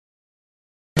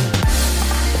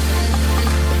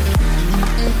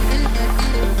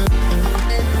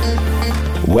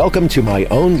Welcome to my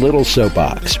own little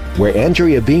soapbox, where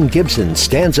Andrea Beam Gibson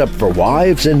stands up for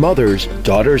wives and mothers,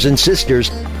 daughters and sisters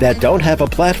that don't have a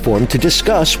platform to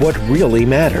discuss what really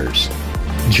matters.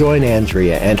 Join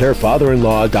Andrea and her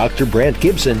father-in-law, Dr. Brant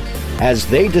Gibson, as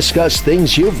they discuss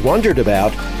things you've wondered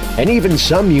about and even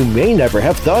some you may never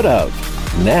have thought of.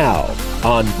 Now,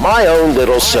 on My Own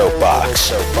Little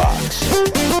Soapbox.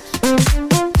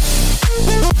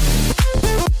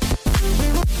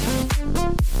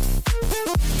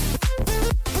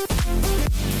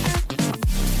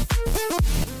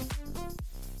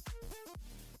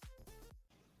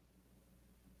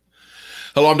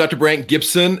 Hello, I'm Dr. Brant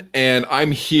Gibson, and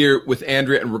I'm here with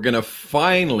Andrea, and we're going to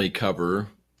finally cover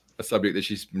a subject that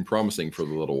she's been promising for a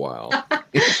little while.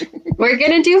 We're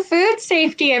going to do food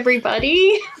safety,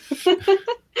 everybody.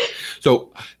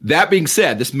 So that being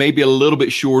said, this may be a little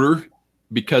bit shorter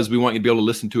because we want you to be able to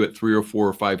listen to it 3 or 4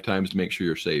 or 5 times to make sure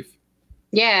you're safe.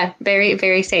 Yeah, very,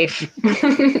 very safe.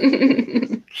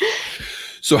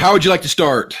 So how would you like to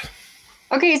start?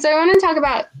 Okay, so I want to talk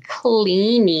about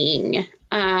cleaning.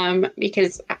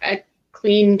 Because a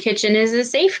clean kitchen is a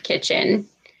safe kitchen.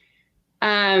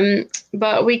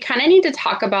 But we kind of need to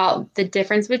talk about the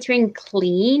difference between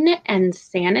clean and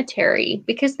sanitary,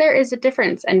 because there is a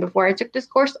difference. And before I took this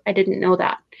course, I didn't know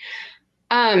that.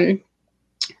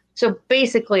 So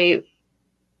basically,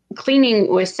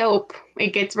 cleaning with soap,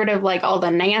 it gets rid of like all the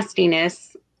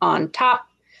nastiness on top,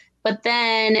 but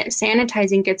then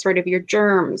sanitizing gets rid of your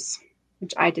germs,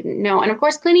 which I didn't know. And of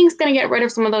course, cleaning is going to get rid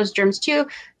of some of those germs too,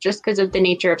 just because of the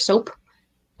nature of soap.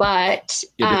 But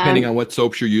depending on what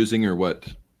soaps you're using or what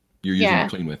you're using to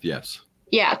clean with, yes.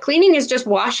 Yeah, cleaning is just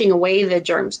washing away the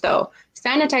germs, though.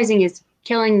 Sanitizing is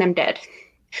killing them dead.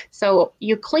 So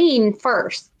you clean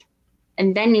first,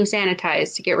 and then you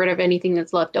sanitize to get rid of anything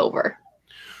that's left over.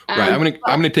 Right. I'm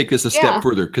gonna take this a step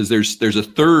further, because there's a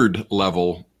third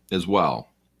level as well.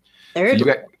 Third.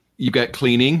 So you got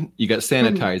cleaning, you got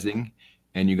sanitizing.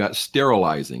 And you got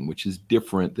sterilizing, which is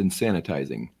different than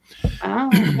sanitizing. Oh,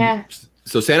 yeah.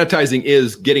 So sanitizing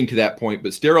is getting to that point,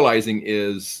 but sterilizing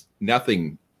is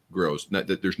nothing grows.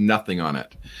 That there's nothing on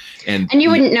it. And you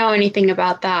wouldn't know anything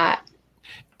about that.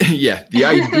 Yeah. The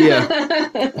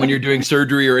idea when you're doing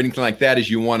surgery or anything like that is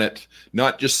you want it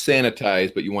not just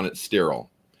sanitized, but you want it sterile,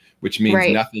 which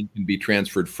means nothing can be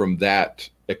transferred from that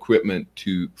equipment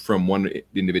from one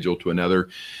individual to another.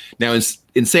 Now,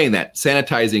 in saying that,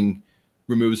 sanitizing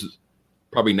removes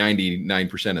probably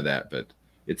 99% of that, but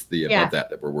it's the above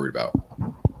that we're worried about.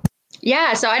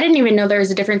 Yeah, so I didn't even know there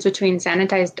was a difference between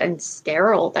sanitized and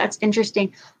sterile. That's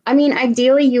interesting. I mean,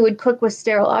 ideally you would cook with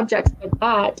sterile objects, but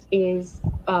that is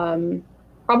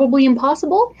probably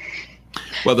impossible.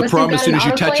 Well, the problem as soon as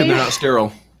you touch them, they're not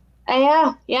sterile.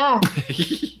 Yeah. You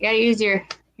gotta use your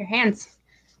hands.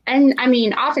 And I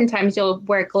mean, oftentimes you'll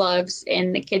wear gloves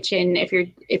in the kitchen if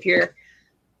you're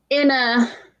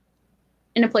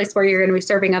in a place where you're going to be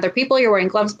serving other people, you're wearing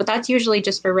gloves, but that's usually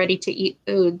just for ready-to-eat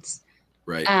foods,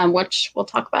 right? Which we'll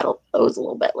talk about those a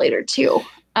little bit later too.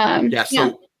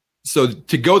 So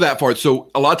to go that far, so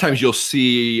a lot of times you'll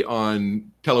see on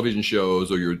television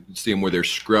shows, or you're seeing where they're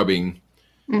scrubbing,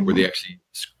 where they actually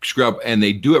scrub, and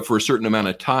they do it for a certain amount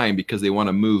of time because they want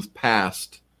to move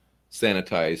past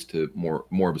sanitized to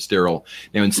more of a sterile.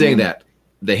 Now, in saying that,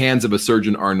 the hands of a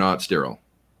surgeon are not sterile.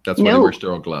 That's why they wear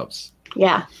sterile gloves.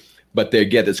 Yeah. But they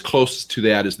get as close to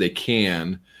that as they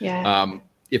can. Yeah.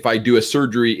 If I do a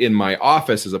surgery in my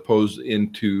office as opposed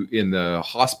in the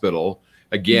hospital,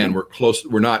 again, we're close.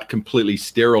 We're not completely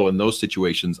sterile in those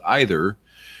situations either,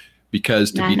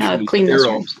 because to be truly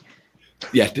sterile,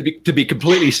 to be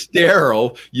completely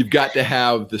sterile, you've got to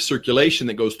have the circulation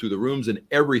that goes through the rooms, and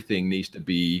everything needs to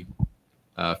be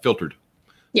filtered.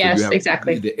 Yes, so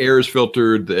exactly. The air is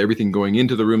filtered, everything going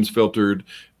into the room's filtered,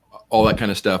 all that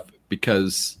kind of stuff,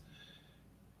 because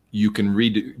you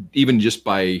can even just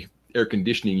by air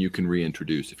conditioning, you can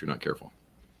reintroduce if you're not careful.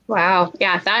 Wow.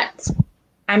 Yeah, that's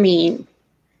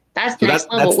next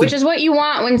level, which is what you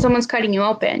want when someone's cutting you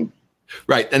open.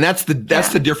 Right. And that's the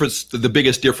difference, the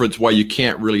biggest difference why you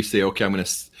can't really say, okay, I'm going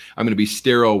to be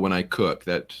sterile when I cook.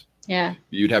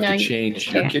 You'd have to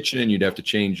change your kitchen, and you'd have to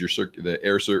change the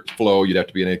air flow. You'd have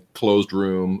to be in a closed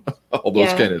room, all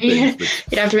those kind of things. But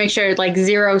you'd have to make sure like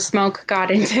zero smoke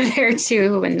got into there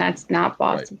too, and that's not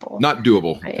possible. Right. Not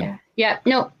doable.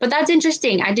 But that's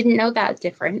interesting. I didn't know that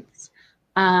difference.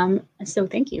 So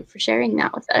thank you for sharing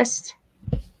that with us.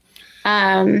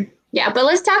 But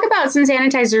let's talk about some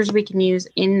sanitizers we can use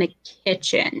in the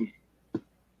kitchen.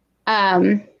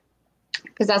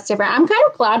 Because that's different. I'm kind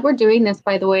of glad we're doing this,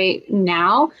 by the way,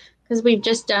 now, because we've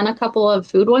just done a couple of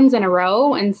food ones in a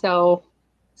row. And so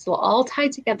So all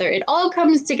tied together. It all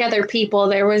comes together, people.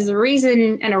 There was a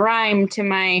reason and a rhyme to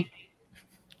my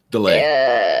delay.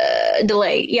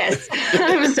 Yes.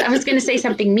 I was going to say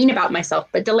something mean about myself,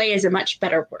 but delay is a much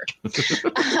better word.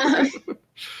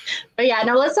 But yeah,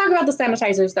 no, let's talk about the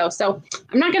sanitizers though. So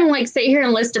I'm not going to like sit here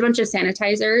and list a bunch of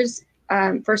sanitizers.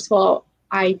 First of all,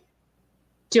 I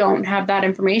don't have that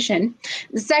information.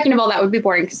 Second of all, that would be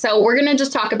boring. So we're going to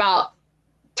just talk about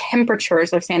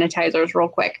temperatures of sanitizers real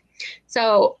quick.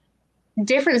 So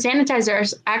different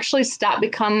sanitizers actually stop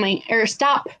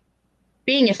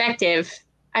being effective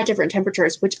at different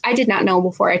temperatures, which I did not know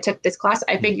before I took this class.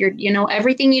 I figured,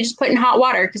 everything you just put in hot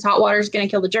water because hot water is going to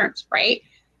kill the germs, right?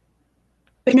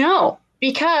 But no,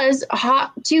 because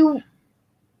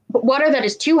water that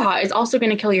is too hot is also going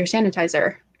to kill your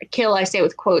sanitizer. Kill, I say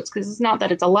with quotes, because it's not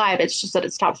that it's alive, it's just that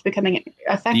it stops becoming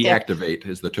effective. Deactivate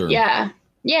is the term. Yeah,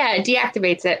 it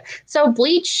deactivates it. So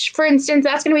bleach, for instance,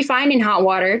 that's going to be fine in hot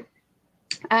water.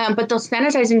 But the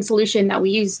sanitizing solution that we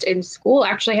used in school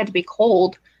actually had to be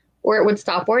cold or it would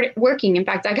stop working. In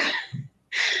fact,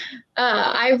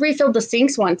 I refilled the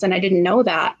sinks once and I didn't know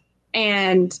that.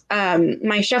 And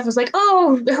my chef was like,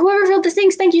 "Oh, whoever filled the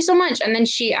sinks, thank you so much." And then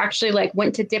she actually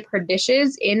went to dip her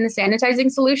dishes in the sanitizing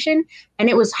solution and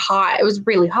it was hot. It was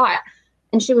really hot.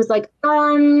 And she was like,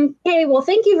 "Okay, well,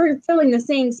 thank you for filling the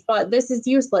sinks, but this is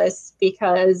useless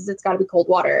because it's got to be cold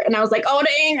water." And I was like, "Oh,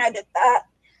 dang, I did that."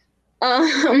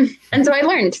 And so I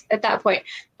learned at that point.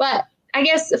 But I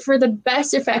guess for the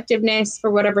best effectiveness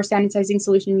for whatever sanitizing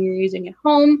solution you're using at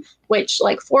home, which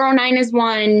 409 is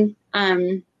one,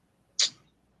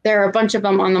 there are a bunch of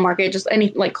them on the market, just any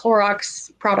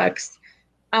Clorox products.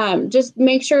 Just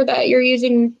make sure that you're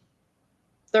using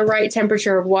the right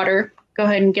temperature of water. Go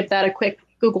ahead and give that a quick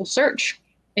Google search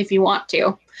if you want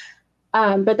to.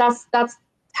 But that's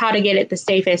how to get it the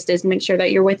safest, is make sure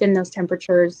that you're within those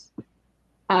temperatures,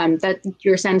 that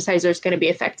your sanitizer is going to be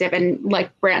effective. And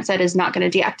like Brant said, is not going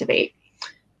to deactivate.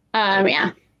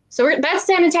 Yeah. So that's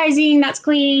sanitizing, that's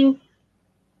cleaning.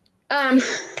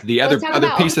 The other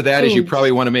piece of that is you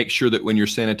probably want to make sure that when you're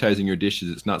sanitizing your dishes,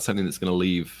 it's not something that's going to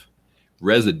leave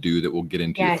residue that will get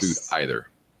into your food either.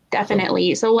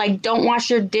 Definitely. So don't wash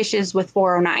your dishes with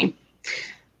 409.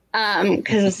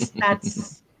 Because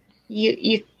that's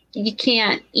you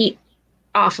can't eat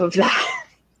off of that.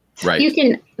 Right.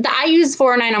 I use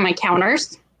 409 on my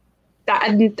counters.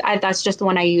 That's just the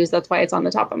one I use. That's why it's on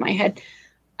the top of my head.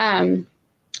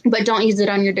 But don't use it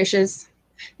on your dishes.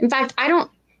 In fact,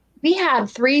 we had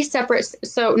 3 separate,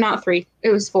 so not 3, it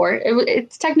was 4.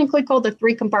 It's technically called the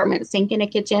 3-compartment sink in a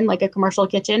kitchen, like a commercial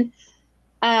kitchen.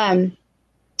 And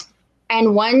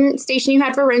one station you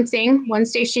had for rinsing, one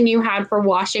station you had for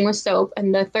washing with soap,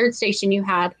 and the third station you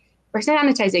had for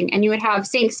sanitizing. And you would have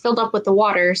sinks filled up with the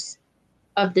waters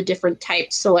of the different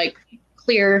types. So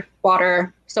clear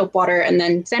water, soap water, and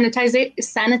then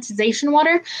sanitization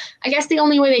water. I guess the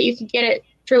only way that you could get it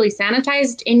truly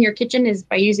sanitized in your kitchen is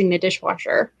by using the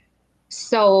dishwasher.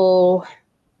 So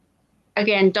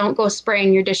again, don't go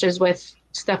spraying your dishes with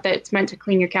stuff that's meant to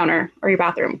clean your counter or your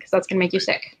bathroom, because that's going to make you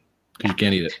sick. You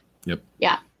can't eat it. Yep.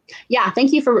 Yeah.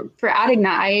 Thank you for adding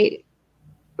that. I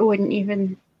wouldn't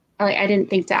even, I didn't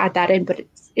think to add that in, but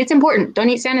it's important. Don't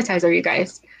eat sanitizer, you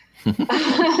guys. Yeah,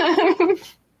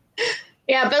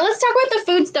 but let's talk about the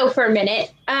foods though for a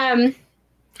minute.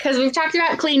 Because we've talked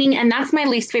about cleaning, and that's my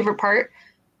least favorite part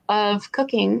of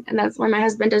cooking, and that's when my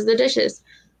husband does the dishes.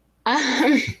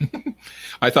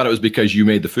 I thought it was because you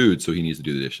made the food, so he needs to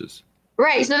do the dishes.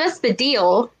 Right. So that's the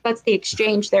deal. That's the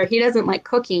exchange there. He doesn't like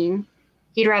cooking.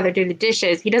 He'd rather do the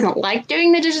dishes. He doesn't like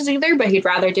doing the dishes either, but he'd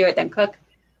rather do it than cook.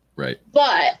 Right.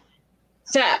 But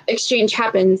that exchange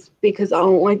happens because I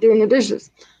don't like doing the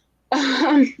dishes.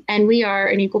 And we are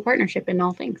an equal partnership in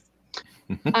all things.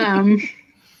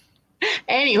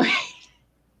 Anyway.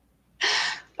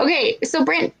 Okay. So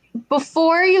Brent,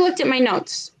 before you looked at my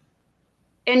notes,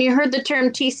 and you heard the term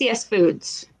TCS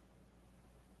foods,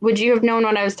 would you have known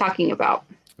what I was talking about?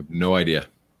 I have no idea.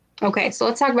 Okay, so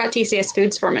let's talk about TCS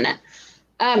foods for a minute.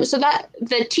 So that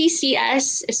the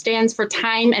TCS stands for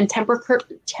time and temperature,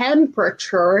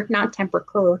 not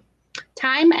temperature,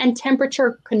 time and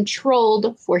temperature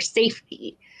controlled for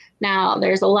safety. Now,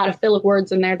 there's a lot of filler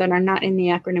words in there that are not in the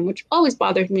acronym, which always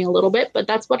bothers me a little bit, but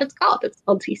that's what it's called. It's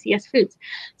called TCS foods.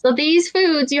 So these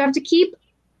foods you have to keep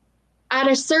at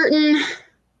a certain...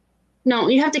 No,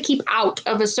 you have to keep out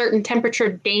of a certain temperature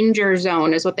danger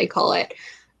zone is what they call it.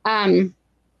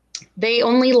 They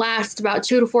only last about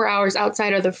 2 to 4 hours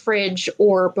outside of the fridge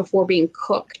or before being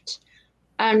cooked.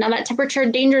 Now that temperature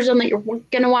danger zone that you're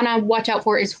going to want to watch out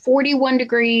for is 41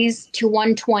 degrees to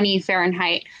 120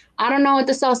 Fahrenheit. I don't know what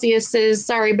the Celsius is.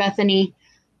 Sorry, Bethany.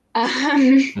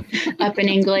 up in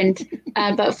England.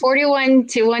 But 41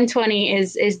 to 120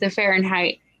 is the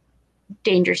Fahrenheit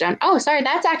danger zone. Oh, sorry,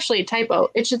 that's actually a typo.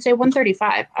 It should say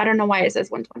 135. I don't know why it says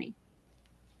 120.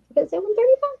 Did it say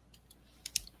 135?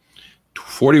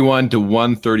 41 to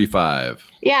 135.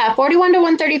 Yeah, 41 to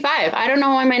 135. I don't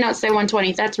know why my notes say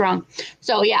 120. That's wrong.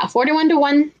 So yeah, 41 to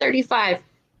 135.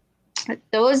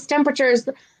 Those temperatures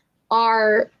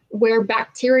are where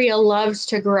bacteria loves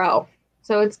to grow.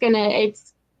 So it's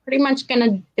pretty much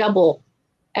gonna double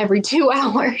every 2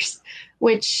 hours,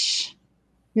 which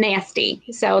nasty.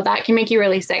 So that can make you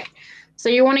really sick. So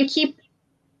you want to keep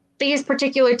these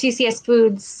particular TCS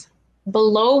foods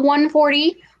below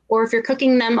 140, or if you're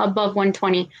cooking them above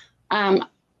 120.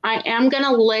 I am going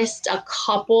to list a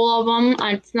couple of them.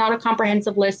 It's not a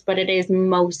comprehensive list, but it is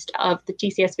most of the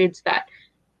TCS foods that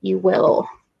you will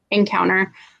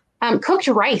encounter. Cooked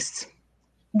rice,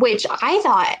 which I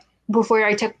thought before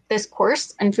I took this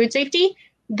course on food safety,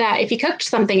 that if you cooked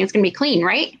something, it's going to be clean,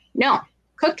 right? No,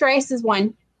 cooked rice is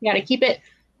one. You got to keep it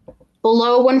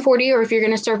below 140, or if you're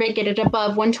going to serve it, get it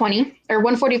above 120 or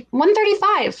 140,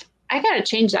 135. I got to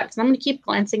change that because I'm going to keep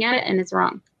glancing at it and it's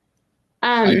wrong.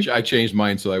 I changed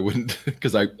mine so I wouldn't,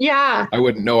 because I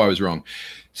wouldn't know I was wrong.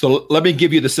 So let me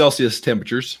give you the Celsius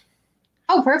temperatures.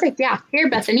 Oh, perfect. Yeah. Here,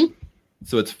 Bethany.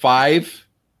 So it's 5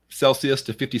 Celsius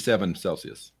to 57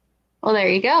 Celsius. Well, there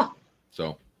you go.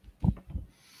 So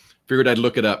figured I'd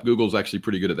look it up. Google's actually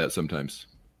pretty good at that sometimes.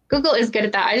 Google is good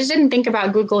at that. I just didn't think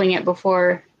about Googling it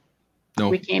before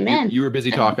we came in. You were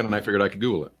busy talking and I figured I could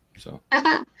Google it. So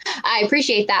I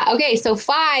appreciate that. Okay. So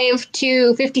 5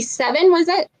 to 57, was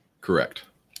it? Correct.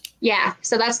 Yeah.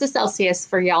 So that's the Celsius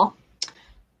for y'all.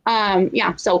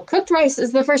 Yeah. So cooked rice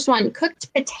is the first one.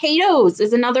 Cooked potatoes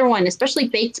is another one, especially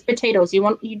baked potatoes. You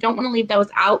don't want to leave those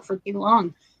out for too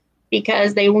long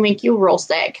because they will make you real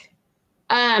sick.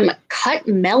 Cut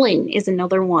melon is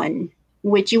another one,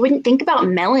 which you wouldn't think about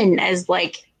melon as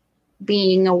like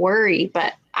being a worry,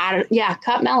 but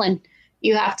cut melon.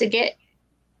 You have to get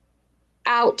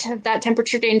out of that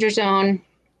temperature danger zone.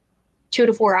 2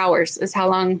 to 4 hours is how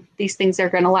long these things are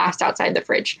going to last outside the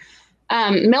fridge.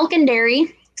 Milk and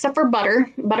dairy, except for butter.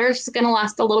 Butter is going to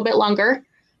last a little bit longer.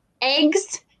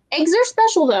 Eggs are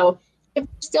special though. If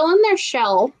they're still in their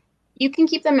shell, you can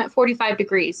keep them at 45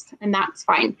 degrees and that's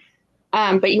fine.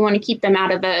 But you want to keep them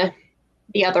out of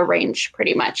the other range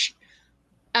pretty much.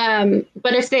 But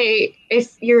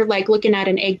if you're like looking at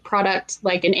an egg product,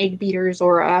 like an egg beaters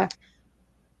or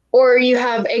you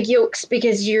have egg yolks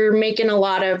because you're making a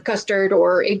lot of custard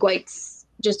or egg whites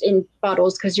just in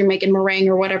bottles because you're making meringue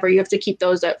or whatever, you have to keep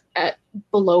those at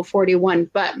below 41.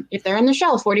 But if they're in the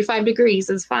shell, 45 degrees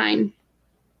is fine.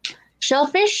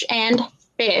 Shellfish and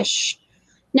fish.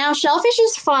 Now, shellfish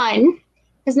is fun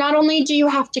because not only do you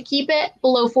have to keep it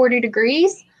below 40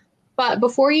 degrees, but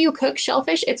before you cook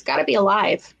shellfish, it's got to be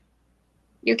alive.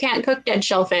 You can't cook dead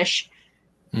shellfish.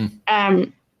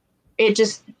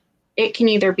 It can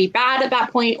either be bad at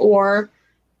that point or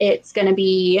it's going to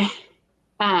be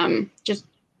just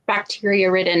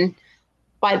bacteria ridden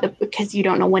because you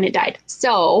don't know when it died.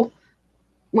 So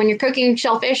when you're cooking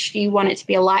shellfish, you want it to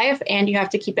be alive and you have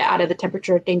to keep it out of the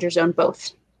temperature danger zone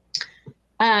both.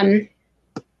 The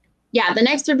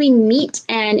next would be meat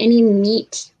and any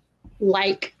meat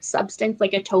like substance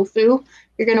like a tofu.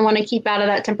 You're going to want to keep out of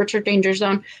that temperature danger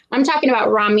zone. I'm talking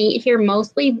about raw meat here,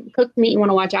 mostly cooked meat you want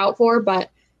to watch out for, but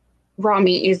raw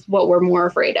meat is what we're more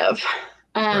afraid of.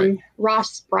 Right. Raw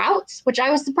sprouts, which I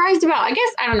was surprised about.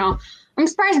 I don't know. I'm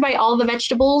surprised by all the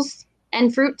vegetables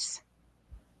and fruits.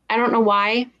 I don't know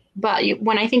why, but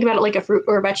when I think about it like a fruit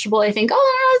or a vegetable, I think,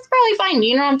 oh, it's probably fine.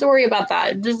 You don't have to worry about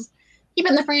that. Just keep it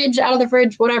in the fridge, out of the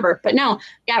fridge, whatever. But no,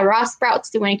 raw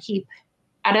sprouts you want to keep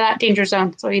out of that danger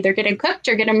zone. So either get them cooked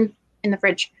or get them in the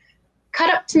fridge.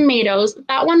 Cut up tomatoes.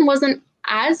 That one wasn't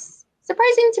as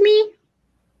surprising to me.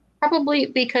 Probably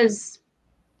because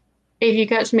if you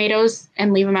cut tomatoes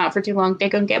and leave them out for too long, they're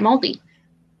going to get moldy.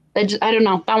 I don't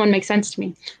know. That one makes sense to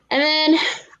me. And then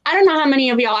I don't know how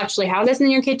many of y'all actually have this in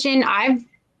your kitchen. I've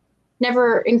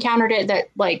never encountered it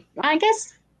I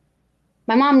guess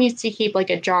my mom used to keep like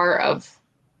a jar of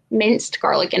minced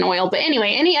garlic and oil. But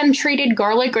anyway, any untreated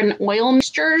garlic and oil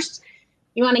mixtures,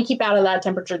 you want to keep out of that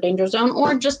temperature danger zone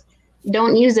or just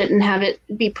don't use it and have it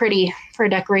be pretty for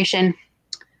decoration.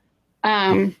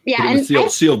 And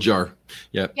sealed jar.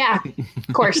 Yeah. Yeah,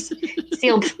 of course.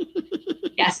 Sealed.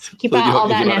 Yes. Keep out all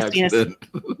that nastiness.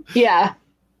 Yeah.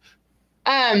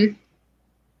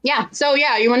 So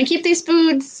you want to keep these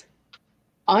foods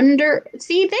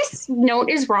this note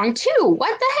is wrong too.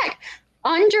 What the heck?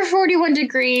 Under 41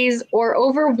 degrees or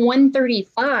over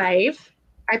 135.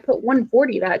 I put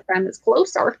 140 that time. It's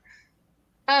closer.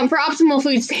 For optimal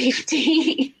food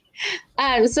safety.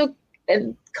 So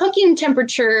cooking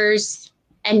temperatures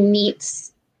and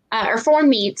meats, or for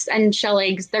meats and shell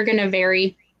eggs, they're going to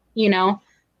vary,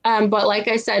 but like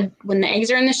I said, when the eggs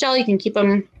are in the shell, you can keep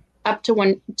them up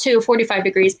to 45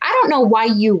 degrees. I don't know why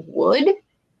you would,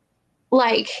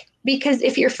 because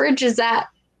if your fridge is at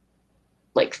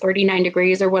 39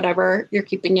 degrees or whatever you're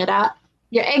keeping it at,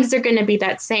 your eggs are going to be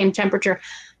that same temperature.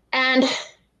 And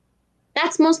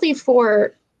that's mostly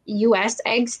for US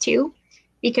eggs too,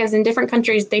 because in different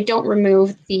countries, they don't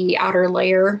remove the outer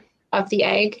layer of the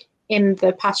egg in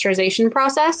the pasteurization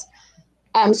process.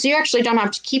 So you actually don't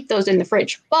have to keep those in the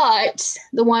fridge. But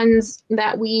the ones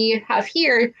that we have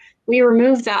here, we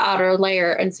remove that outer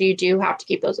layer. And so you do have to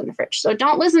keep those in the fridge. So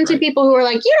don't listen to people who are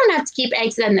like, you don't have to keep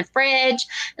eggs in the fridge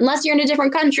unless you're in a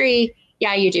different country.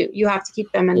 Yeah, you do. You have to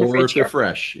keep them in the fridge. Or if they're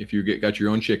fresh. If you got your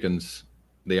own chickens,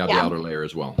 they have the outer layer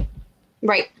as well.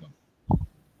 Right.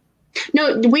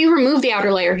 No, we remove the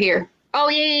outer layer here. Oh,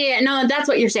 yeah. No, that's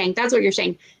what you're saying.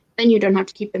 Then you don't have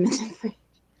to keep them in the fridge.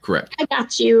 Correct. I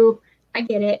got you. I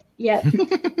get it. Yeah.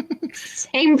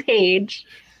 Same page.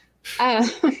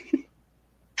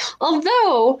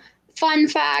 Although, fun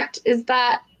fact is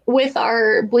that with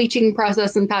our bleaching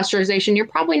process and pasteurization, you're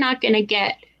probably not going to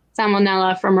get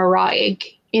salmonella from a raw egg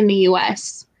in the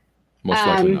U.S. Most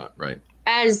likely not, right?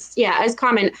 As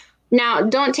common. Now,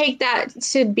 don't take that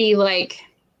to be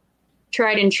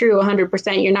tried and true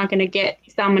 100%. You're not going to get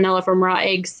salmonella from raw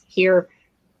eggs here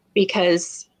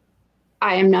because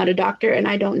I am not a doctor and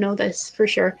I don't know this for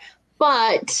sure.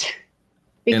 But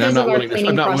because of our cleaning process,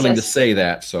 I'm not willing to say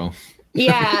that, so.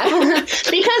 Yeah,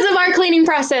 because of our cleaning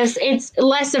process, it's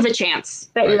less of a chance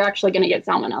that you're actually going to get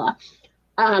salmonella.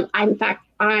 In fact,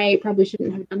 I probably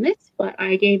shouldn't have done this, but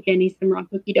I gave Danny some raw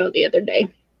cookie dough the other day.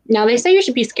 Now, they say you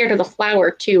should be scared of the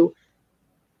flour, too.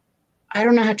 I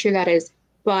don't know how true that is,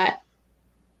 but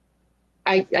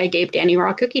I gave Danny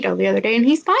raw cookie dough the other day, and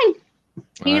he's fine.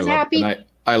 He's happy.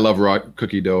 I love raw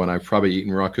cookie dough, and I've probably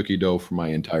eaten raw cookie dough for my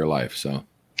entire life, so.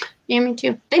 Yeah, me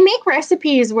too. They make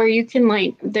recipes where you can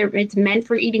it's meant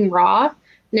for eating raw,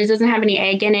 and it doesn't have any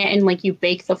egg in it, and you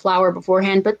bake the flour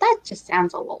beforehand. But that just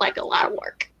sounds like a lot of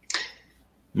work.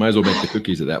 Might as well make the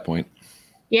cookies at that point.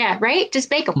 Yeah, right. Just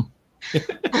bake them.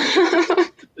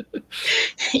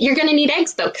 You're gonna need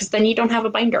eggs though, because then you don't have a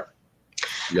binder.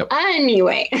 Yep.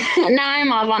 Anyway, now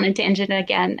I'm off on a tangent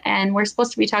again, and we're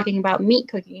supposed to be talking about meat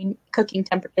cooking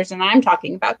temperatures, and I'm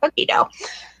talking about cookie dough.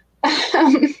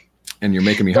 And you're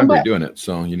making me hungry doing it,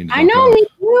 so you need to. I know, me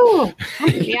too.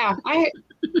 Yeah, I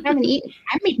haven't eaten.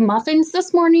 I made muffins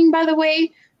this morning, by the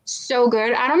way. So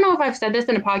good. I don't know if I've said this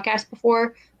in a podcast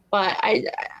before, but I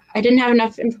didn't have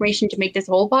enough information to make this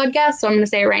whole podcast, so I'm going to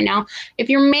say it right now. If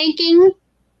you're making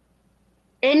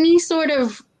any sort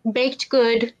of baked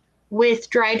good with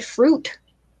dried fruit,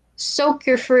 soak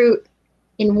your fruit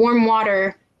in warm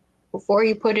water before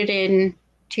you put it in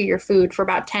to your food for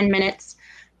about 10 minutes.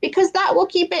 Because that will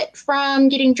keep it from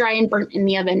getting dry and burnt in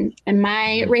the oven. And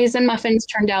my raisin muffins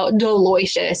turned out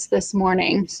delicious this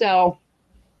morning. So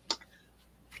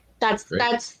that's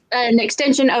an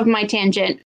extension of my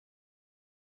tangent.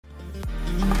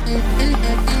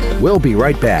 We'll be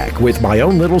right back with my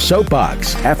own little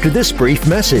soapbox after this brief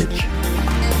message.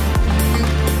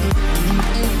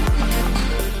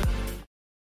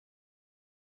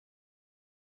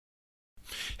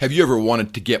 Have you ever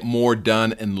wanted to get more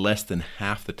done in less than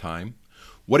half the time?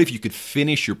 What if you could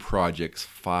finish your projects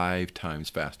 5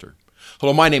 times faster?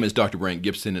 Hello, my name is Dr. Brent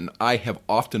Gibson, and I have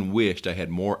often wished I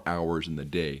had more hours in the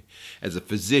day. As a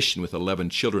physician with 11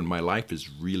 children, my life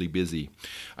is really busy.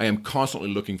 I am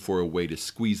constantly looking for a way to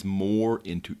squeeze more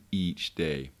into each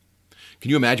day.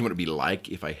 Can you imagine what it would be like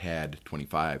if I had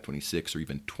 25, 26, or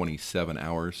even 27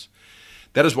 hours?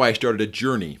 That is why I started a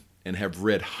journey and have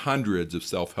read hundreds of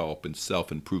self-help and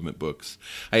self-improvement books.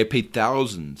 I have paid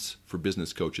thousands for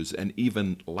business coaches and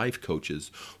even life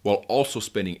coaches, while also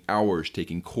spending hours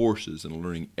taking courses and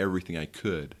learning everything I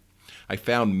could. I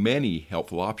found many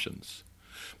helpful options,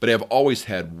 but I have always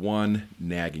had one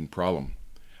nagging problem.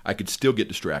 I could still get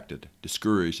distracted,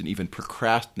 discouraged, and even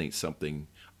procrastinate something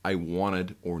I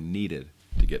wanted or needed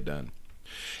to get done.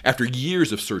 After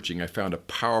years of searching, I found a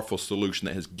powerful solution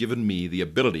that has given me the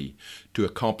ability to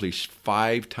accomplish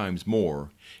 5 times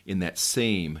more in that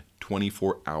same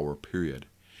 24-hour period.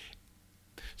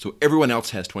 So everyone else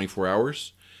has 24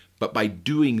 hours, but by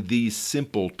doing these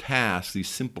simple tasks, these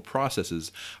simple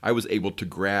processes, I was able to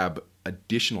grab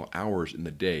additional hours in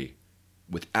the day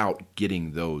without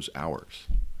getting those hours.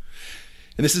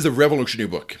 And this is a revolutionary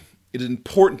book. It is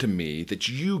important to me that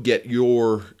you get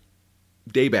your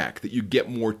day back, that you get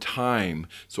more time.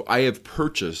 So I have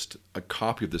purchased a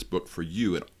copy of this book for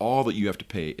you, and all that you have to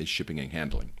pay is shipping and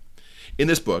handling. In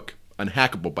this book,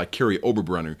 Unhackable by Kari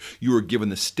Oberbrunner, you are given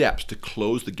the steps to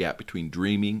close the gap between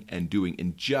dreaming and doing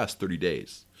in just 30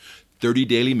 days. 30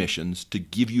 daily missions to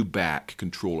give you back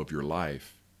control of your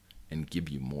life and give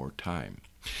you more time.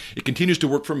 It continues to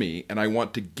work for me, and I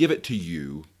want to give it to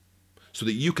you so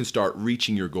that you can start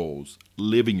reaching your goals,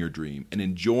 living your dream, and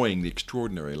enjoying the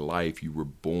extraordinary life you were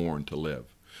born to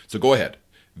live. So go ahead,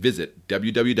 visit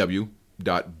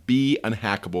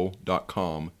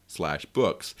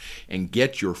www.beunhackable.com/books and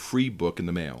get your free book in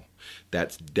the mail.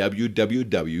 That's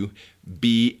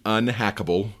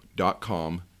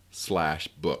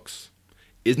www.beunhackable.com/books.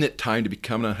 Isn't it time to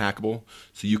become unhackable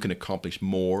so you can accomplish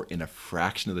more in a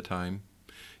fraction of the time?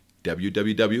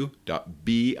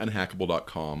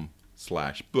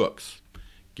 www.beunhackable.com/books.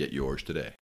 Get yours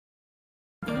today.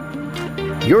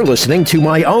 You're listening to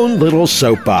My Own Little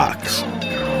Soapbox.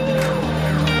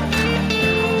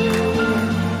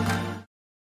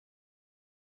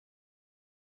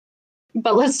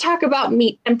 But let's talk about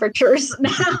meat temperatures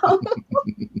now.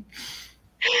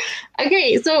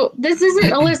 Okay, so this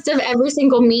isn't a list of every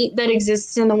single meat that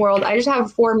exists in the world. I just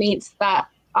have 4 meats that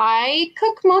I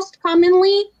cook most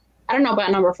commonly. I don't know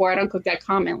about number 4. I don't cook that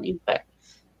commonly, but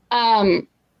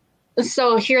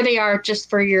so here they are just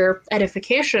for your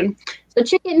edification. So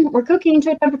chicken, we're cooking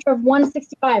to a temperature of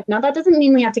 165. Now that doesn't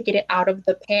mean we have to get it out of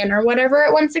the pan or whatever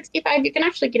at 165. You can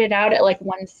actually get it out at like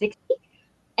 160.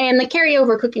 And the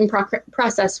carryover cooking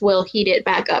process will heat it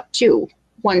back up to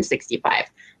 165,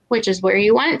 which is where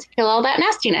you want it to kill all that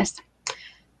nastiness.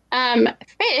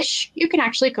 Fish, you can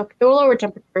actually cook to a lower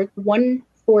temperature,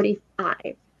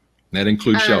 145. That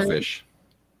includes shellfish,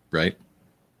 right?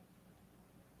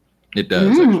 It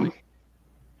does, actually.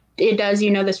 It does? You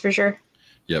know this for sure?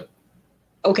 Yep.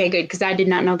 Okay, good, because I did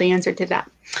not know the answer to that.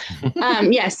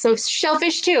 Yes, so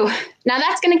shellfish too. Now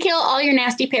that's going to kill all your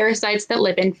nasty parasites that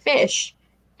live in fish.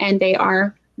 And they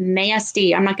are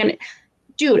nasty. I'm not going to...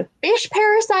 Dude, fish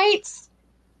parasites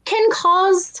can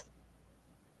cause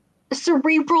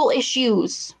cerebral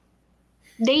issues.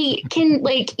 They can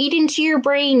eat into your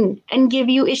brain and give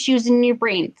you issues in your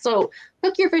brain. So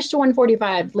cook your fish to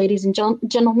 145, ladies and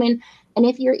gentlemen. And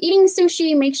if you're eating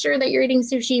sushi, make sure that you're eating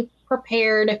sushi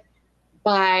prepared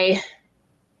by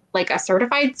a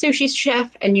certified sushi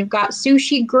chef, and you've got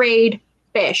sushi grade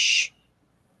fish.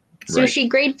 Right. Sushi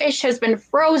grade fish has been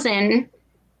frozen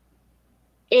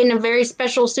in a very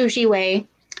special sushi way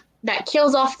that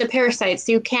kills off the parasites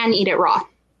so you can eat it raw.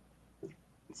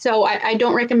 So I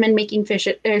don't recommend making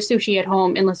sushi at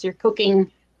home unless you're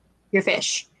cooking your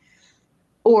fish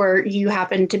or you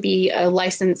happen to be a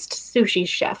licensed sushi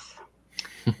chef.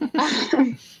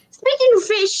 Speaking of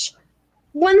fish,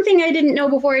 one thing I didn't know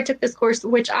before I took this course,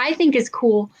 which I think is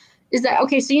cool, is that,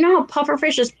 okay, so you know how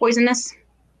pufferfish is poisonous?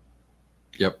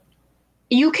 Yep.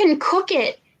 You can cook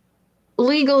it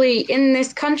legally in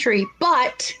this country,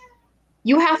 but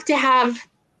you have to have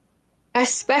a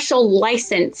special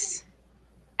license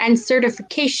and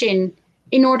certification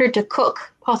in order to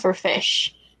cook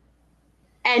pufferfish.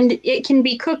 And it can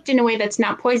be cooked in a way that's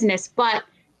not poisonous, but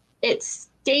it's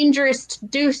dangerous to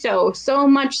do so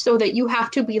much so that you have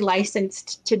to be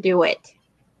licensed to do it.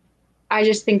 I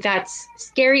just think that's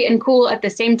scary and cool at the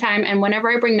same time. And whenever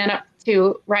I bring that up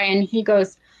to Ryan, he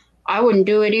goes, I wouldn't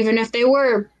do it even if they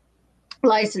were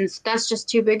licensed. That's just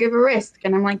too big of a risk.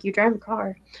 And I'm like, you drive a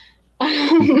car.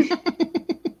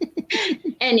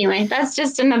 Anyway, that's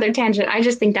just another tangent. I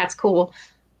just think that's cool.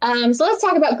 So let's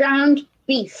talk about ground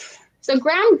beef. So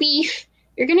ground beef,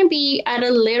 you're going to be at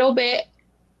a little bit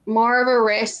more of a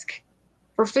risk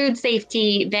for food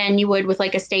safety than you would with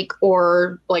a steak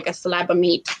or a slab of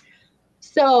meat.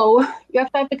 So you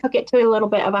have to cook it to a little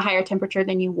bit of a higher temperature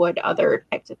than you would other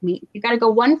types of meat. You got to go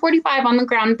 145 on the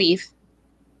ground beef.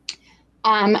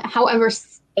 However,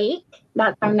 steak,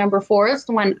 that's our number 4. It's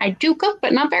the one I do cook,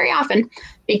 but not very often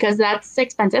because that's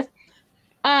expensive.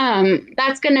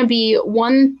 That's going to be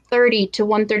 130 to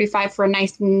 135 for a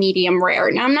nice medium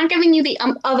rare. Now, I'm not giving you the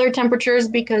other temperatures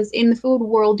because in the food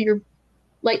world, you're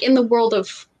in the world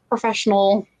of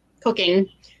professional cooking,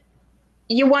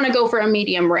 you want to go for a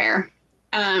medium rare.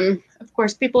 Of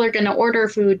course, people are going to order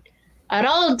food at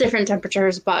all different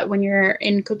temperatures, but when you're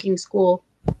in cooking school,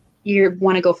 you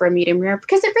want to go for a medium rare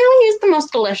because it really is the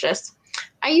most delicious.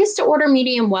 I used to order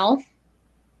medium well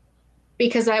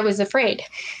because I was afraid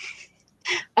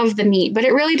of the meat, but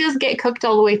it really does get cooked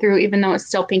all the way through, even though it's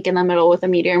still pink in the middle with a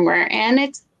medium rare, and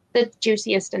it's the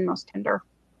juiciest and most tender.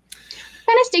 What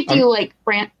kind of steak do you like,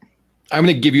 Brant? I'm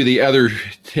going to give you the other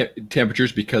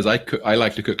temperatures because I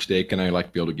like to cook steak and I like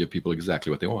to be able to give people exactly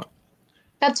what they want.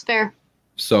 That's fair.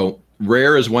 So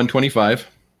rare is 125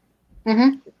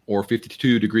 or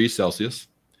 52 degrees Celsius.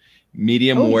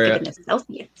 Medium rare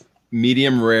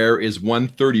is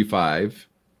 135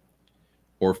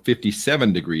 or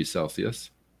 57 degrees Celsius,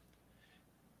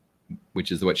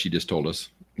 which is what she just told us.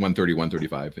 130,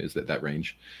 135 is that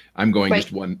range. I'm going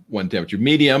just one temperature.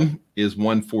 Medium is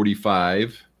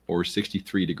 145 or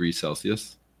 63 degrees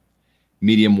Celsius.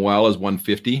 Medium well is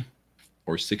 150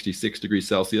 or 66 degrees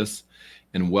Celsius.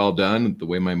 And well done, the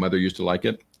way my mother used to like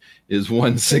it, is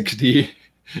 160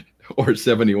 or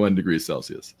 71 degrees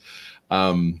Celsius.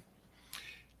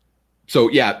 So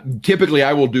yeah, typically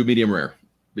I will do medium rare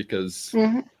because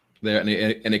and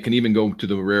it can even go to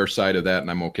the rare side of that, and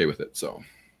I'm okay with it. So.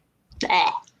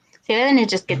 See, then it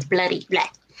just gets bloody. Blah.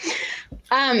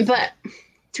 But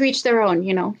to each their own,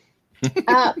 you know.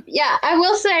 Yeah, I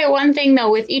will say one thing though,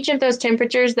 with each of those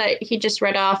temperatures that he just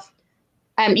read off,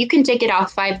 you can take it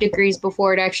off 5 degrees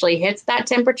before it actually hits that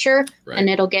temperature, and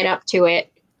it'll get up to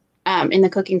it in the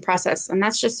cooking process, and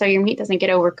that's just so your meat doesn't get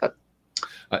overcooked.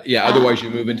 Otherwise you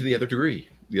move into the other degree,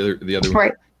 the other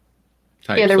right,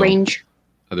 type, the other range,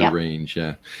 range,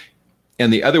 yeah.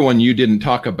 And the other one you didn't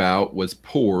talk about was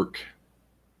pork,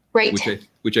 right?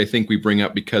 Which I think we bring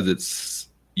up because it's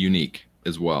unique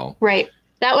as well, right?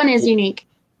 That one is unique.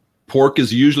 Pork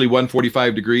is usually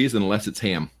 145 degrees unless it's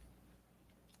ham.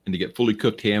 And to get fully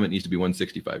cooked ham, it needs to be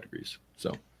 165 degrees.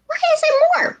 So why is it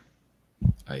more?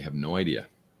 I have no idea.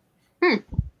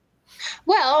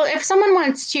 Well, if someone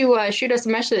wants to shoot us a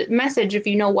message, if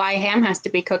you know why ham has to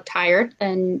be cooked higher,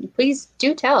 then please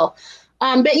do tell.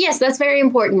 But yes, that's very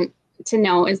important to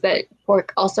know, is that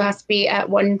pork also has to be at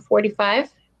 145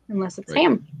 unless it's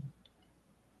ham.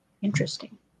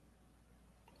 Interesting.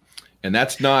 And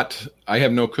that's not, I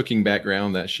have no cooking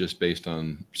background. That's just based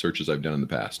on searches I've done in the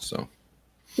past. So.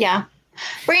 Yeah.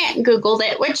 Brant Googled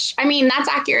it, which, I mean, that's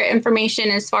accurate information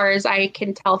as far as I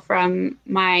can tell from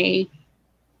my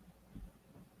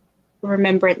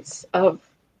remembrance of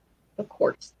the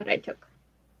course that I took.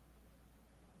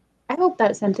 I hope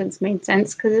that sentence made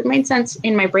sense, because it made sense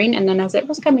in my brain, and then as it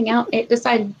was coming out, it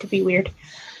decided to be weird.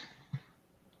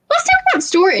 Let's talk about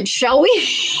storage, shall we?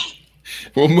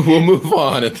 We'll move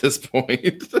on at this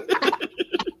point.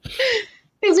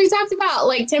 Because we talked about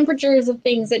like temperatures of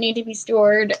things that need to be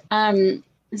stored.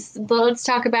 Let's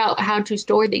talk about how to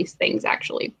store these things,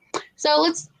 actually.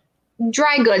 So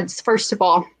dry goods, first of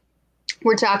all.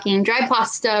 We're talking dry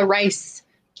pasta, rice,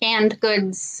 canned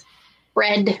goods,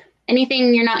 bread,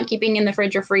 anything you're not keeping in the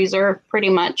fridge or freezer, pretty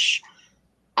much.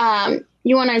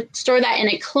 You want to store that in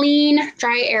a clean,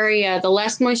 dry area. The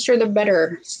less moisture, the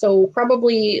better. So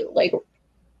probably like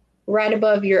right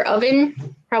above your oven,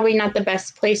 probably not the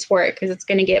best place for it because it's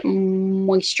going to get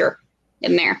moisture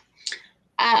in there.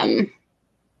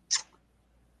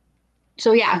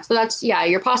 So that's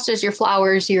your pastas, your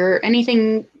flours, your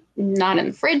anything not in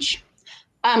the fridge.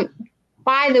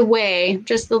 By the way,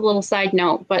 just a little side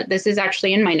note, but this is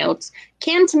actually in my notes.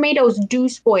 Canned tomatoes do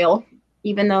spoil,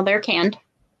 even though they're canned.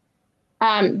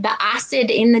 The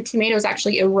acid in the tomatoes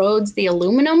actually erodes the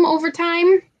aluminum over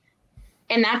time,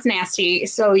 and that's nasty.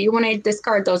 So you want to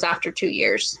discard those after 2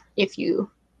 years if you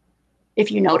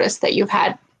notice that you've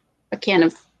had a can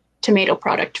of tomato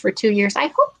product for 2 years. I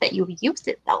hope that you use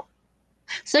it though.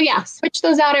 So yeah, switch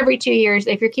those out every 2 years.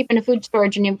 If you're keeping a food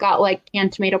storage and you've got like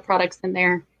canned tomato products in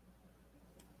there,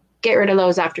 get rid of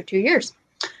those after 2 years.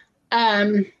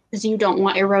 Because you don't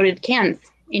want eroded cans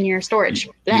in your storage.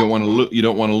 You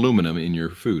don't want aluminum in your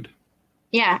food.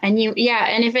 Yeah, and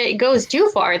if it goes too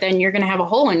far, then you're gonna have a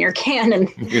hole in your can and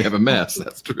you're gonna have a mess.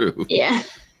 That's true. Yeah.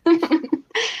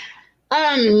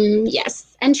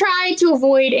 Yes. And try to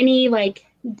avoid any like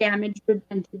damaged or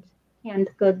dented canned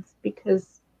goods,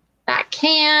 because that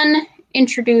can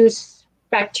introduce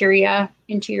bacteria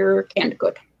into your canned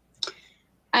good.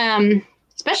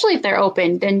 Especially if they're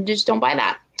open, then just don't buy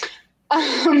that.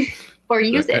 Or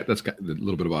use it. That's a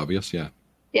little bit of obvious, yeah.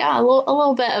 Yeah, a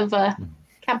little bit of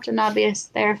Captain Obvious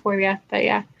there for you. But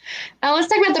yeah. Let's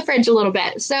talk about the fridge a little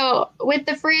bit. So with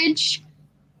the fridge,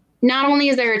 not only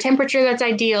is there a temperature that's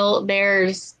ideal,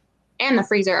 and the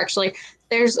freezer actually,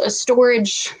 there's a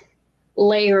storage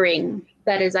layering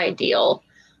that is ideal.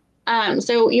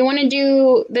 So you want to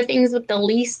do the things with the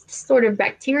least sort of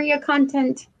bacteria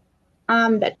content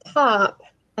on the top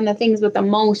and the things with the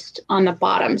most on the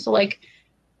bottom. So like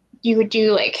you would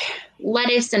do like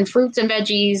lettuce and fruits and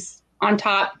veggies on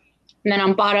top, and then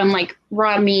on bottom like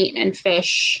raw meat and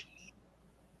fish.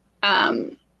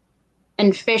 And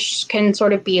fish can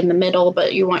sort of be in the middle,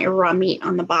 but you want your raw meat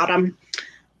on the bottom.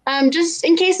 Just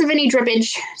in case of any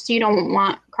drippage, so you don't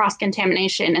want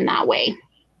cross-contamination in that way.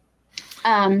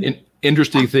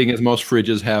 Interesting thing is most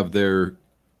fridges have the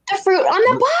fruit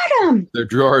on the bottom. Their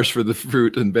drawers for the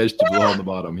fruit and vegetables on the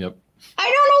bottom. Yep. I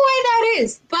don't know why that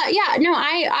is, but yeah, no,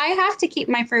 I have to keep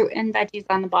my fruit and veggies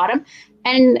on the bottom.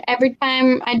 And every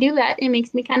time I do that, it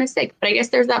makes me kind of sick. But I guess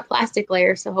there's that plastic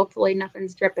layer, so hopefully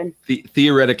nothing's dripping.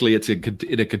 Theoretically, it's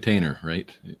in a container, right?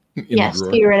 Yes,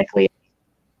 theoretically.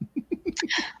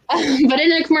 But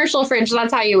in a commercial fridge,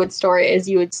 that's how you would store it, is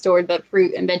you would store the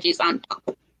fruit and veggies on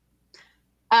top.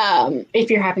 If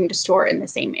you're having to store it in the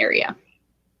same area.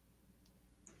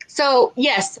 So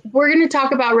yes, we're going to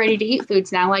talk about ready-to-eat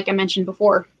foods now, like I mentioned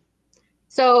before.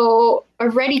 So a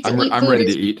ready-to-eat food. I'm ready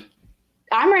to eat.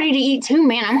 I'm ready to eat too,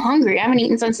 man. I'm hungry. I haven't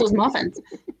eaten since those muffins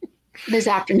this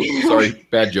afternoon. Sorry,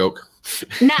 bad joke.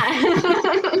 Nah.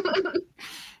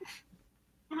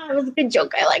 It was a good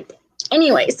joke. I liked it.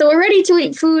 Anyway, so a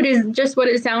ready-to-eat food is just what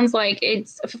it sounds like.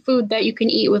 It's a food that you can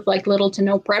eat with like little to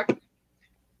no prep,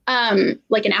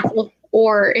 like an apple,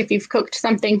 or if you've cooked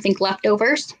something, think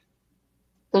leftovers.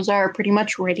 Those are pretty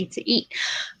much ready to eat.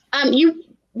 You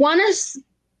want to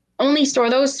only store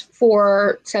those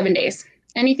for 7 days.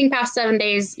 Anything past 7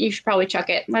 days, you should probably chuck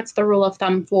it. That's the rule of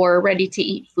thumb for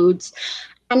ready-to-eat foods.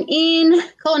 And in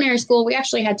culinary school, we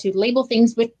actually had to label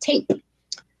things with tape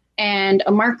and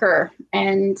a marker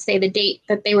and say the date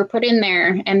that they were put in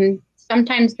there, and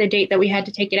sometimes the date that we had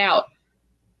to take it out,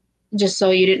 just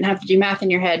so you didn't have to do math in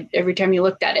your head every time you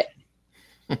looked at it.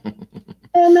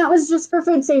 And that was just for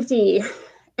food safety.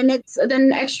 And it's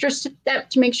an extra step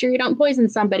to make sure you don't poison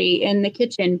somebody in the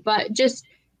kitchen. But just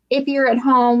if you're at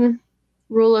home,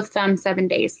 rule of thumb, 7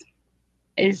 days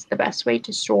is the best way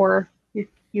to store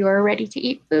your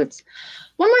ready-to-eat foods.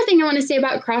 One more thing I want to say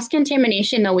about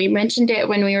cross-contamination, though, we mentioned it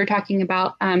when we were talking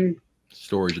about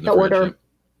storage in the fridge. Order.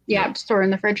 Yeah, store in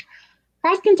the fridge.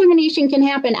 Cross-contamination can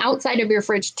happen outside of your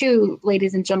fridge too,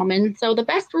 ladies and gentlemen. So the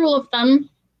best rule of thumb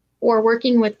for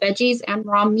working with veggies and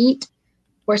raw meat,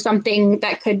 or something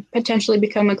that could potentially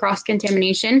become a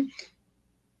cross-contamination,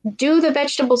 do the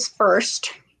vegetables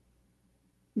first,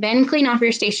 then clean off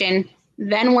your station,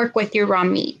 then work with your raw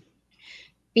meat.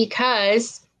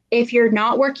 Because if you're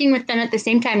not working with them at the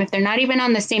same time, if they're not even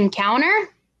on the same counter,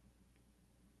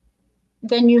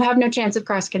 then you have no chance of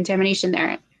cross-contamination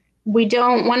there. We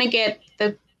don't want to get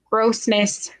the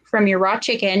grossness from your raw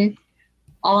chicken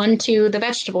onto the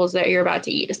vegetables that you're about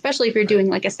to eat, especially if you're doing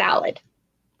like a salad,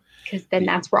 because then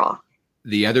that's raw.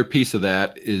 The other piece of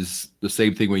that is the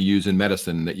same thing we use in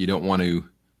medicine, that you don't want to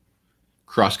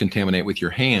cross-contaminate with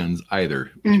your hands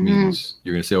either, which means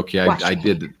you're going to say, okay,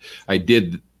 I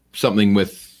did something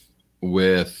with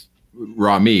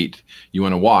raw meat. You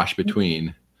want to wash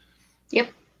between. Yep.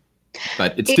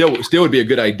 But it still would be a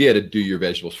good idea to do your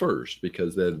vegetables first,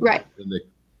 because then the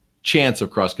chance of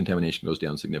cross-contamination goes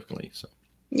down significantly. So.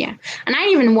 Yeah. And I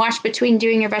even wash between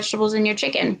doing your vegetables and your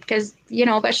chicken, because,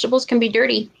 vegetables can be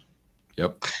dirty.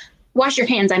 Yep. Wash your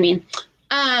hands, I mean.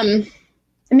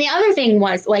 And the other thing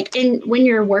was, like, when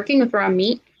you're working with raw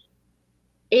meat,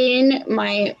 in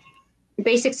my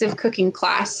basics of cooking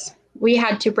class, we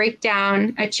had to break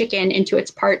down a chicken into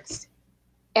its parts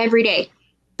every day,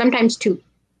 sometimes 2.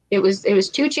 It was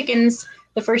 2 chickens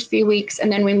the first few weeks, and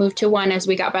then we moved to 1 as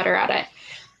we got better at it.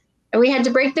 And we had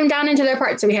to break them down into their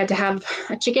parts. So we had to have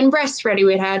a chicken breast ready.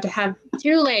 We had to have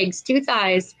 2 legs, 2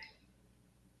 thighs,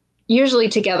 usually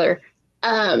together.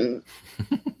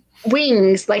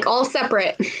 Wings, like all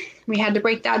separate. We had to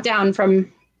break that down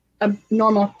from a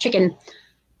normal chicken.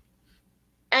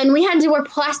 And we had to wear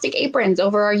plastic aprons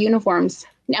over our uniforms.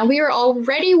 Now, we were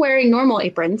already wearing normal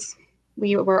aprons.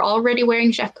 We were already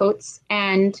wearing chef coats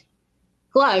and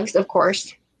gloves, of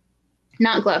course.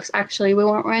 Not gloves, actually. We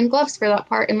weren't wearing gloves for that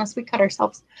part unless we cut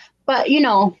ourselves. But, we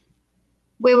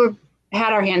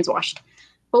had our hands washed.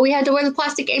 But we had to wear the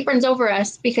plastic aprons over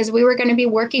us because we were going to be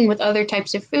working with other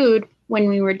types of food when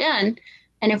we were done.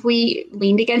 And if we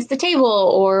leaned against the table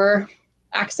or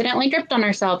accidentally dripped on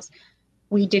ourselves,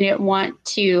 we didn't want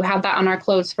to have that on our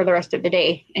clothes for the rest of the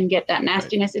day and get that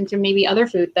nastiness into maybe other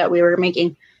food that we were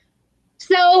making.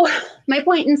 So my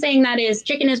point in saying that is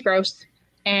chicken is gross,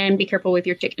 and be careful with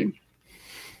your chicken.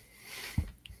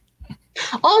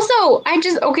 Also,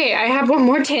 I have one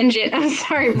more tangent. I'm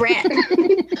sorry, Brant.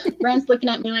 Brant's looking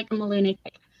at me like I'm a lunatic.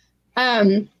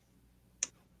 The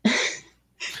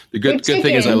good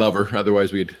thing is I love her.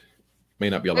 Otherwise, we may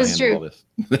not be able to handle all this.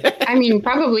 I mean,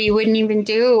 probably you wouldn't even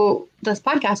do this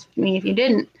podcast with me if you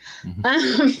didn't.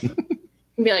 You'd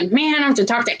be like, man, I have to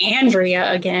talk to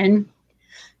Andrea again.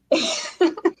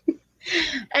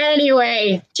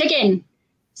 Anyway, chicken.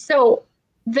 So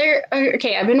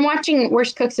Okay, I've been watching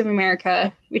Worst Cooks of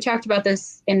America. We talked about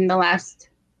this in the last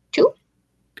 2.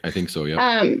 I think so,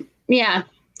 yeah. Yeah.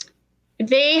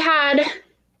 They had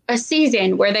a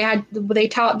season where they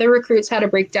taught the recruits how to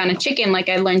break down a chicken like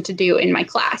I learned to do in my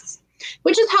class,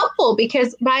 which is helpful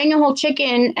because buying a whole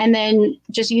chicken and then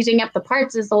just using up the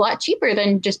parts is a lot cheaper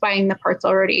than just buying the parts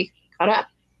already cut up.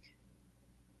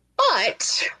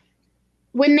 But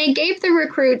when they gave the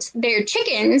recruits their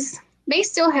chickens, they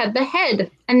still had the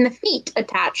head and the feet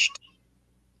attached,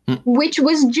 which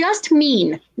was just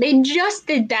mean. They just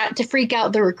did that to freak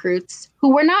out the recruits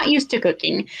who were not used to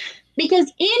cooking.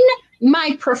 Because in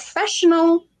my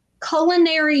professional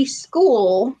culinary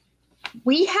school,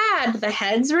 we had the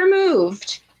heads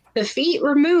removed, the feet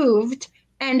removed,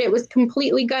 and it was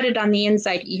completely gutted on the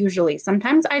inside usually.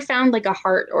 Sometimes I found like a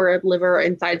heart or a liver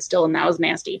inside still, and that was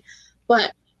nasty.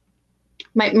 But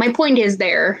my point is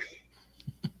there.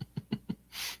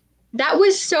 That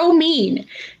was so mean.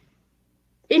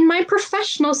 In my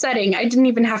professional setting, I didn't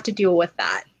even have to deal with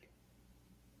that.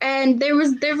 And there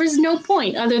was no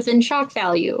point other than shock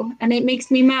value. And it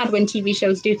makes me mad when TV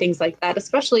shows do things like that,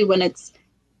 especially when it's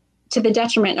to the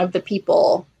detriment of the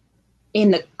people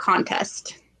in the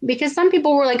contest. Because some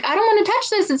people were like, I don't want to touch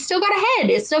this. It's still got a head.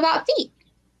 It's still got feet.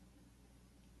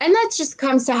 And that just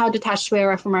comes to how detached we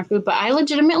are from our food. But I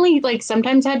legitimately,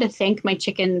 sometimes had to thank my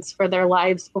chickens for their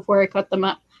lives before I cut them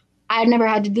up. I've never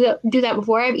had to do that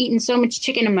before. I've eaten so much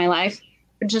chicken in my life.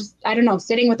 Just, I don't know,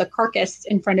 sitting with a carcass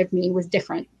in front of me was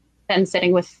different than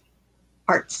sitting with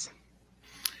parts.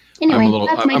 Anyway,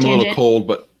 that's my tangent. I'm a little cold,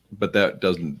 but that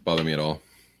doesn't bother me at all.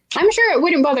 I'm sure it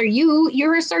wouldn't bother you.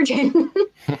 You're a surgeon.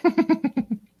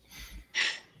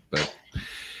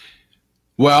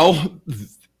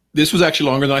 This was actually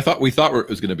longer than we thought it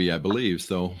was going to be, I believe.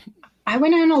 So I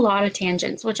went on a lot of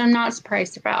tangents, which I'm not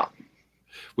surprised about.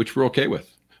 Which we're okay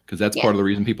with, because that's part of the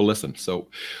reason people listen. So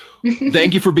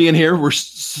thank you for being here. We're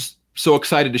so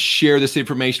excited to share this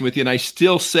information with you. And I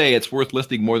still say it's worth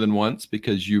listening more than once,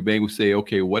 because you may say,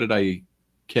 okay, what did I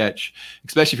catch?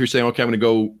 Especially if you're saying, okay, I'm going to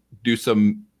go do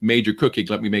some major cooking.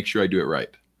 Let me make sure I do it right.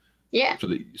 Yeah.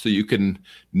 So you can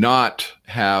not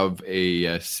have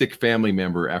a sick family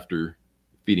member after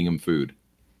feeding them food.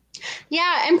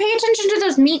 Yeah. And pay attention to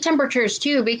those meat temperatures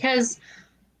too, because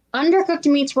undercooked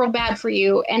meat's real bad for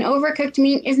you, and overcooked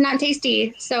meat is not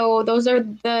tasty. So those are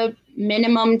the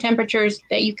minimum temperatures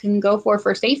that you can go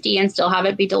for safety and still have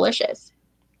it be delicious.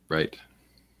 Right.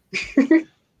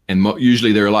 And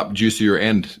usually they're a lot juicier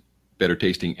and better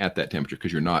tasting at that temperature,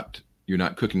 because you're not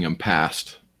cooking them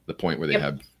past the point where they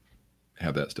have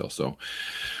that still. So,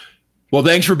 well,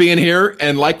 thanks for being here.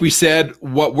 And like we said,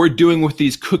 what we're doing with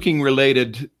these cooking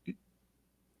related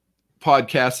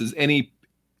podcasts is any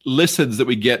listens that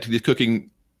we get to these cooking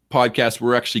podcasts,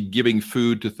 we're actually giving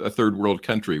food to a third world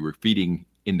country. We're feeding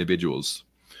individuals.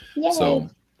 Yay. So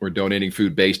we're donating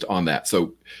food based on that.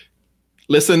 So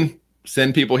listen,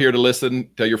 send people here to listen,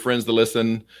 tell your friends to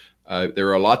listen.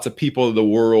 There are lots of people in the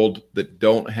world that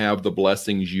don't have the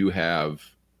blessings you have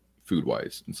food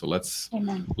wise. And so let's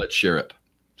share it.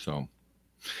 So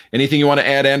anything you want to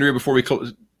add, Andrea, before we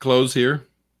close here?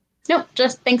 Nope.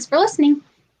 Just thanks for listening.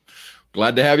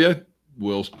 Glad to have you.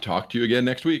 We'll talk to you again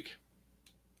next week.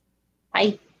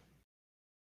 Bye.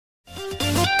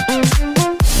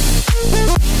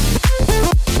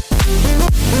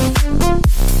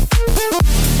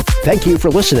 Thank you for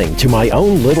listening to My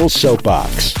Own Little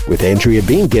Soapbox with Andrea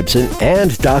Bean Gibson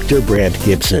and Dr. Brant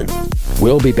Gibson.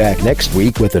 We'll be back next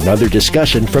week with another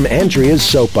discussion from Andrea's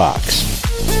Soapbox.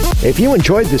 If you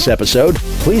enjoyed this episode,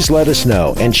 please let us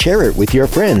know and share it with your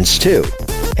friends too.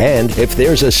 And if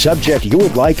there's a subject you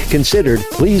would like considered,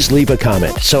 please leave a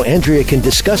comment so Andrea can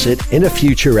discuss it in a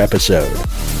future episode.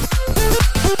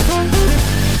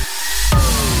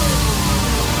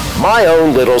 My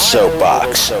Own Little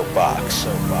Soapbox.